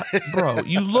true. Bro,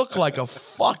 you look like a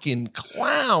fucking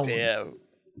clown. Damn.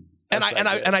 And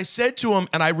I said to him,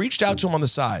 and I reached out to him on the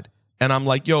side, and I'm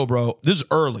like, yo, bro, this is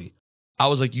early. I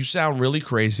was like, you sound really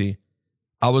crazy.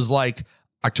 I was like,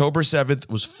 October 7th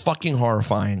was fucking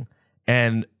horrifying,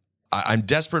 and I'm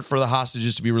desperate for the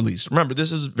hostages to be released. Remember,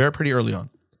 this is pretty early on.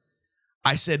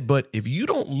 I said, but if you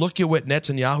don't look at what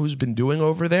Netanyahu's been doing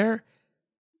over there,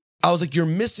 I was like, you're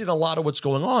missing a lot of what's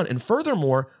going on. And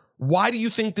furthermore, why do you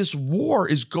think this war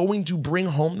is going to bring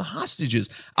home the hostages?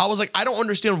 I was like, I don't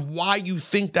understand why you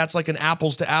think that's like an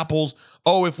apples to apples.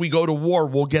 Oh, if we go to war,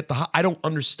 we'll get I don't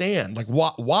understand. Like,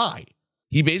 why?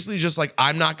 He basically just like,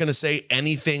 I'm not going to say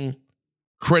anything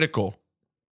critical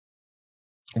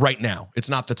right now.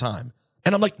 It's not the time.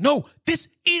 And I'm like, no, this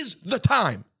is the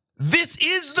time. This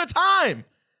is the time.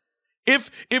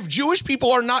 If Jewish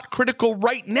people are not critical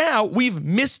right now, we've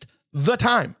missed the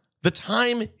time. The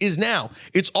time is now.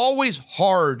 It's always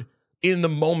hard in the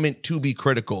moment to be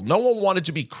critical. No one wanted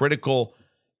to be critical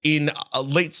in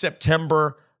late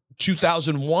September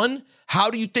 2001.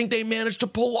 How do you think they managed to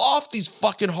pull off these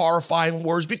fucking horrifying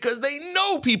wars? Because they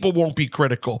know people won't be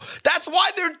critical. That's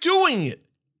why they're doing it.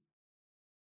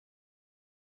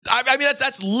 I mean,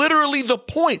 that's literally the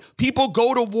point. People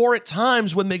go to war at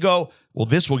times when they go, well,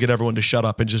 this will get everyone to shut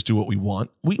up and just do what we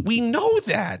want. We know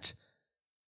that.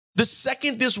 The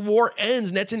second this war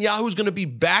ends, Netanyahu's going to be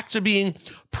back to being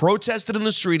protested in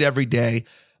the street every day,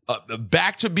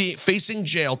 back to facing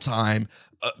jail time.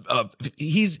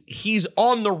 He's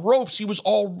on the ropes. He was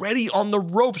already on the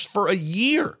ropes for a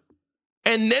year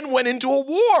and then went into a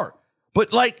war. But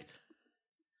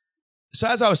so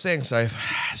as I was saying, Saif,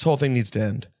 this whole thing needs to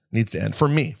end. Needs to end for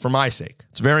me, for my sake.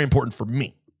 It's very important for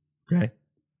me. Okay.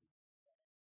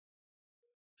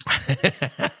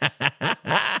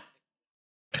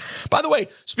 By the way,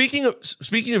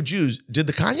 speaking of Jews, did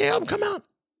the Kanye album come out?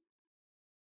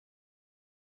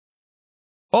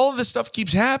 All of this stuff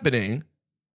keeps happening.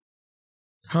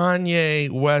 Kanye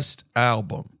West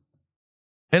album.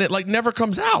 And it like never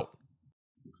comes out.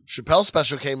 Chappelle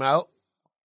special came out.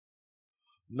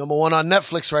 #1 on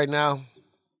Netflix right now.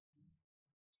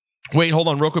 Wait, hold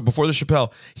on real quick. Before the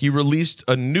Chappelle, he released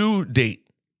a new date.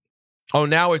 Oh,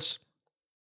 now it's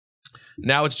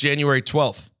January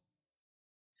 12th.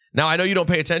 Now, I know you don't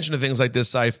pay attention to things like this,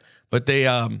 Syph, but they,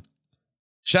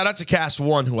 shout out to Cast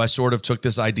One, who I sort of took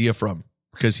this idea from,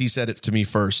 because he said it to me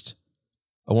first.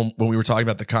 When we were talking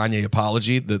about the Kanye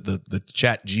apology, the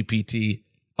Chat GPT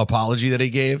apology that he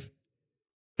gave.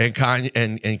 And Kanye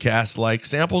and Cass like,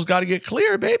 samples got to get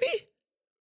clear, baby.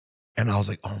 And I was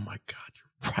like, oh my God,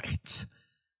 you're right.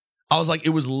 I was like,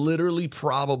 it was literally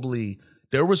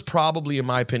there was probably, in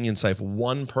my opinion, Syph,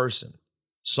 one person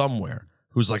somewhere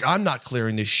who's like, I'm not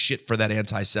clearing this shit for that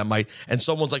anti-Semite. And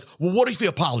someone's like, well, what if he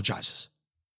apologizes?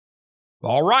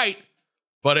 All right,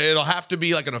 but it'll have to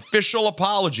be like an official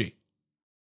apology.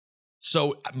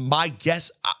 So my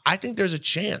guess, I think there's a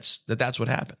chance that that's what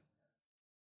happened.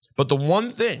 But the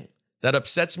one thing that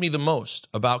upsets me the most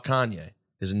about Kanye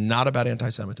is not about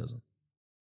anti-Semitism.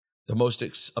 The most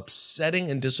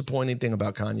upsetting and disappointing thing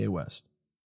about Kanye West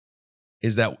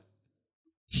is that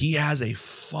he has a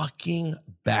fucking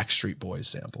Backstreet Boys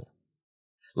sample.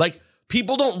 Like,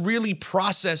 people don't really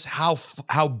process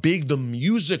how big the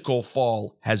musical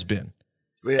fall has been.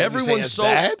 Wait, everyone's so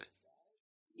bad.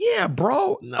 Yeah,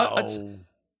 bro. No.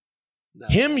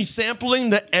 Him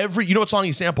sampling you know what song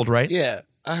he sampled, right? Yeah,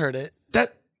 I heard it.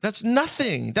 That's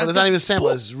nothing. But it's not even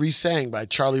sampled. It's re-sang by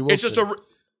Charlie Wilson. It's just a.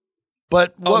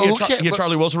 But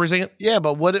Charlie Wilson re-sang it. Yeah,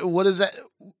 but what is that?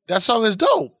 That song is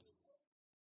dope.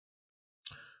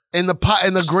 In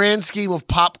the grand scheme of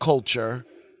pop culture,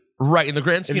 right? In the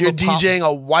grand scheme, if you're of DJing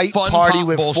a white party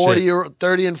with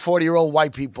 30 and 40-year-old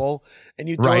white people, and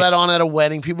you throw that on at a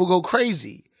wedding, people go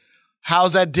crazy.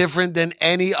 How's that different than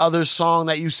any other song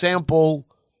that you sample?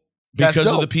 Because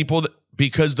of the people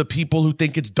the people who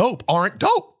think it's dope aren't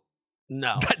dope.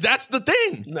 No, that's the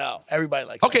thing. No, everybody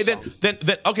likes. Okay,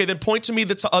 then point to me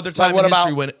the other time in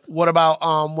history when. What about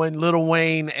when Lil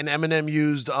Wayne and Eminem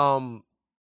used the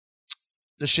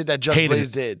shit that Just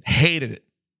Blaze did? Hated it.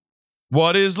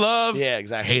 What is love? Yeah,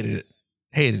 exactly.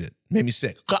 Hated it. Made me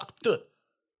sick.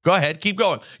 Go ahead, keep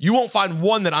going. You won't find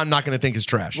one that I'm not going to think is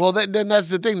trash. Well, then that's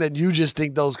the thing, that you just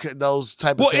think those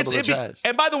type of samples are trash.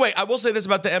 And by the way, I will say this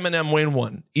about the Eminem Wayne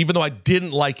one. Even though I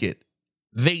didn't like it,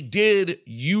 they did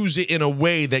use it in a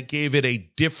way that gave it a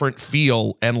different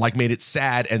feel and like made it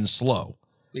sad and slow.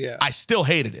 Yeah, I still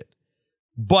hated it,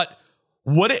 but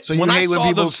So you hate when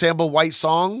people sample white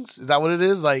songs? Is that what it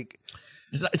is? Like,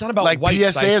 it's not about like white.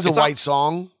 PSA is a white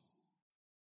song.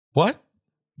 What?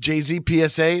 Jay-Z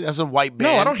PSA, that's a white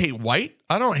band. No, I don't hate white.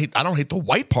 I don't hate the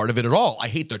white part of it at all. I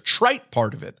hate the trite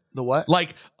part of it. The what?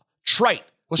 Like trite.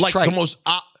 What's like trite?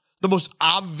 the most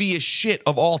obvious shit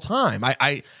of all time.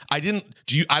 I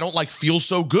don't like Feel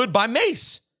So Good by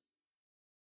Mace.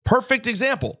 Perfect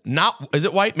example. Is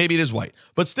it white? Maybe it is white.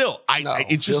 But still,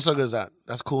 it's Feel just So Good is that.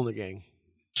 That's Cool in the Gang.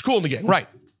 It's Cool in the Gang, right.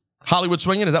 Hollywood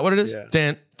Swinging, is that what it is? Yeah.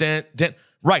 Dun.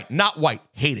 Right, not white.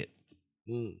 Hate it.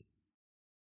 Do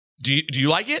you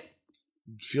like it?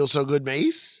 Feel So Good,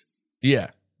 Mace?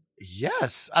 Yeah.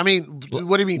 Yes. I mean,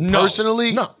 what do you mean?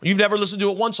 Personally? No. You've never listened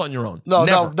to it once on your own. No,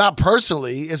 never. not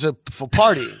personally. It's for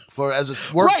partying, as a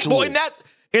work tool. Well,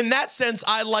 in that sense,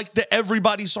 I like the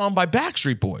Everybody song by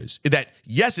Backstreet Boys. That,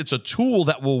 yes, it's a tool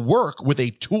that will work with a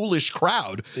toolish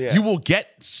crowd. Yeah. You will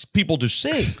get people to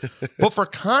sing. But for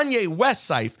Kanye West,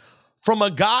 Syph, from a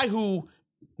guy who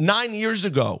 9 years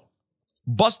ago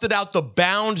busted out the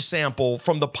Bound sample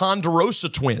from the Ponderosa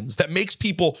Twins that makes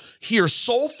people hear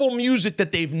soulful music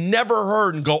that they've never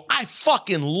heard and go, I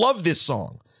fucking love this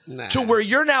song. Nah. To where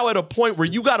you're now at a point where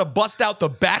you got to bust out the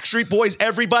Backstreet Boys,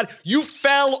 everybody. You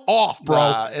fell off,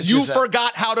 bro. You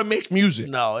forgot how to make music.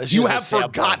 No, it's just you have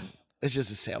forgotten. It's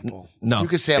just a sample. No. You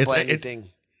can sample anything.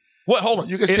 What? Hold on.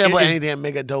 You can sample anything and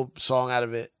make a dope song out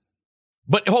of it.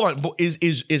 But hold on. Is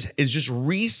just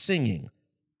re-singing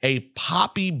a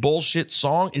poppy bullshit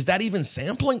song? Is that even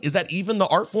sampling? Is that even the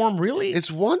art form, really? It's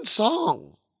one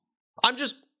song. I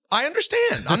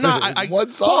understand. I'm not. It's one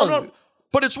song. No,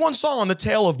 but it's one song on the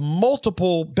tail of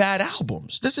multiple bad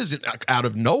albums. This isn't out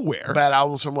of nowhere. Bad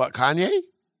albums from what? Kanye?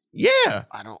 Yeah.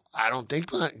 I don't think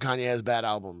Kanye has bad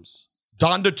albums.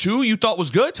 Donda 2 you thought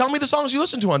was good? Tell me the songs you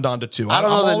listened to on Donda 2. I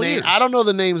don't know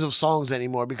the names of songs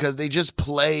anymore because they just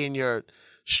play in your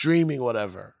streaming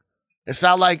whatever. It's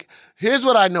not like, here's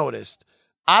what I noticed.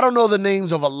 I don't know the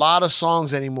names of a lot of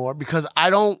songs anymore because I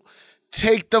don't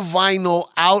take the vinyl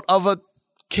out of a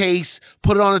case,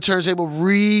 put it on a turntable,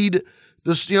 read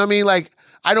the, you know what I mean? Like,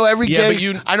 I know every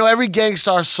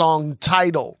Gangstar song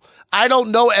title. I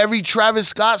don't know every Travis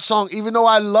Scott song, even though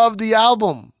I love the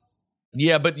album.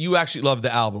 Yeah, but you actually love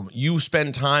the album. You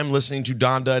spend time listening to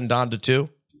Donda and Donda 2?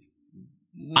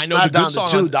 I know Not the good Donda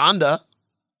song. 2, Donda.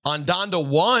 On Donda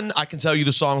 1, I can tell you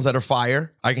the songs that are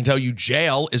fire. I can tell you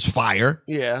Jail is fire.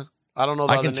 Yeah. I don't know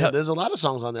the other name. There's a lot of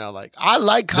songs on there I like. I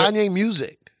like Kanye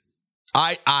music.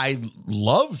 I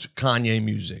loved Kanye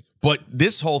music. But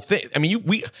this whole thing, I mean,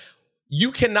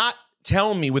 you cannot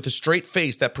tell me with a straight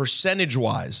face that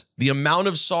percentage-wise, the amount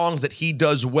of songs that he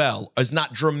does well is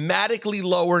not dramatically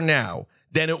lower now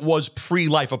than it was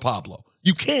pre-Life of Pablo.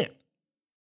 You can't.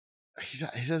 He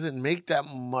doesn't make that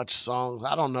much songs.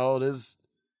 I don't know. There's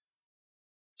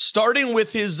starting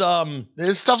with his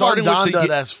there's stuff on Donda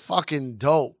that's fucking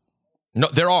dope. No,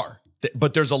 there are,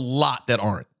 but there's a lot that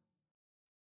aren't.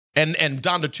 And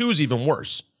Donda 2 is even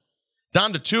worse.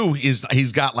 Donda 2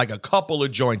 he's got like a couple of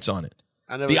joints on it.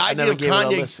 I never gave it a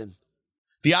listen.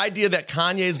 The idea that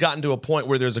Kanye's gotten to a point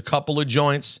where there's a couple of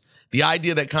joints, the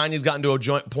idea that Kanye's gotten to a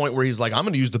point where he's like, I'm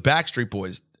going to use the Backstreet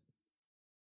Boys.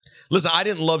 Listen, I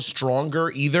didn't love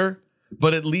Stronger either,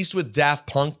 but at least with Daft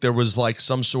Punk, there was like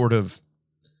some sort of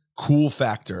cool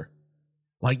factor.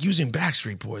 Like using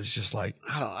Backstreet Boys, just like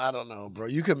I don't know, bro.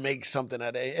 You could make something out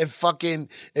of it. If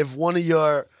one of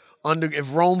your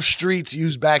if Rome Streets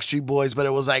used Backstreet Boys, but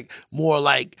it was like more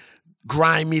like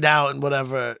grimied out and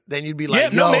whatever, then you'd be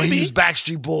like, he used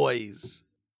Backstreet Boys.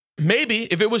 Maybe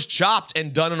if it was chopped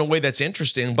and done in a way that's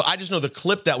interesting, but I just know the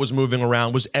clip that was moving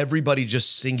around was everybody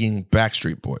just singing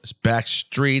Backstreet Boys.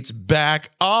 Backstreet's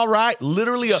back. All right.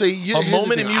 Literally a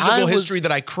moment in musical history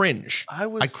that I cringe.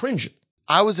 I cringe.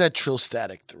 I was at Trill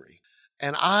Static 3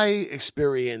 and I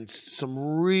experienced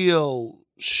some real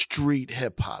street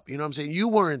hip hop. You know what I'm saying? You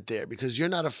weren't there because you're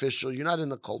not official. You're not in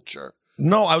the culture.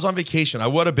 No, I was on vacation. I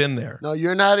would have been there. No,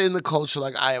 you're not in the culture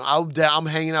like I am. I'm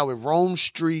hanging out with Rome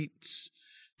Streets,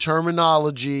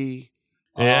 Terminology.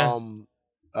 Yeah.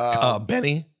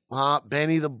 Benny.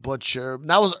 Benny the Butcher.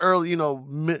 That was early,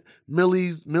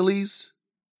 Millie's.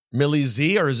 Millie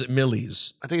Z, or is it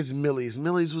Millie's? I think it's Millie's.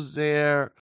 Millie's was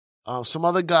there. Some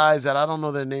other guys that I don't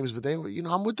know their names, but they were,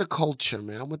 I'm with the culture,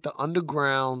 man. I'm with the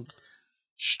underground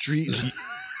street.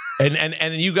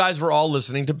 and you guys were all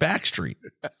listening to Backstreet.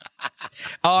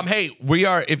 Hey,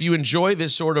 if you enjoy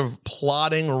this sort of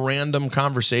plotting random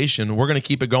conversation, we're going to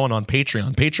keep it going on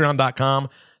Patreon.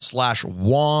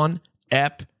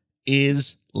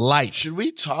 Patreon.com/OneEpIsLife. Should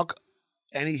we talk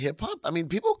any hip hop? I mean,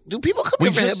 do people come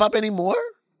here for hip hop anymore?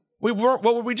 What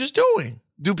were we just doing?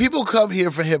 Do people come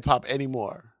here for hip hop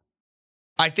anymore?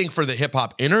 I think for the hip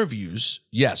hop interviews,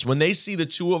 yes. When they see the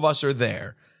two of us are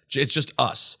there, it's just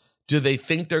us. Do they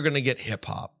think they're going to get hip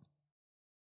hop?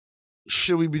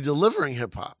 Should we be delivering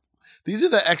hip hop? These are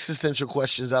the existential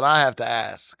questions that I have to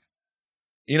ask.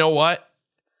 You know what?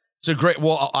 It's a great.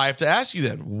 Well, I have to ask you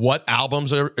then. What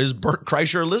albums is Bert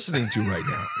Kreischer listening to right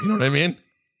now? You know what I mean?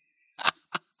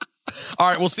 All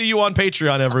right, we'll see you on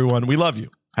Patreon, everyone. We love you.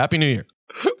 Happy New Year.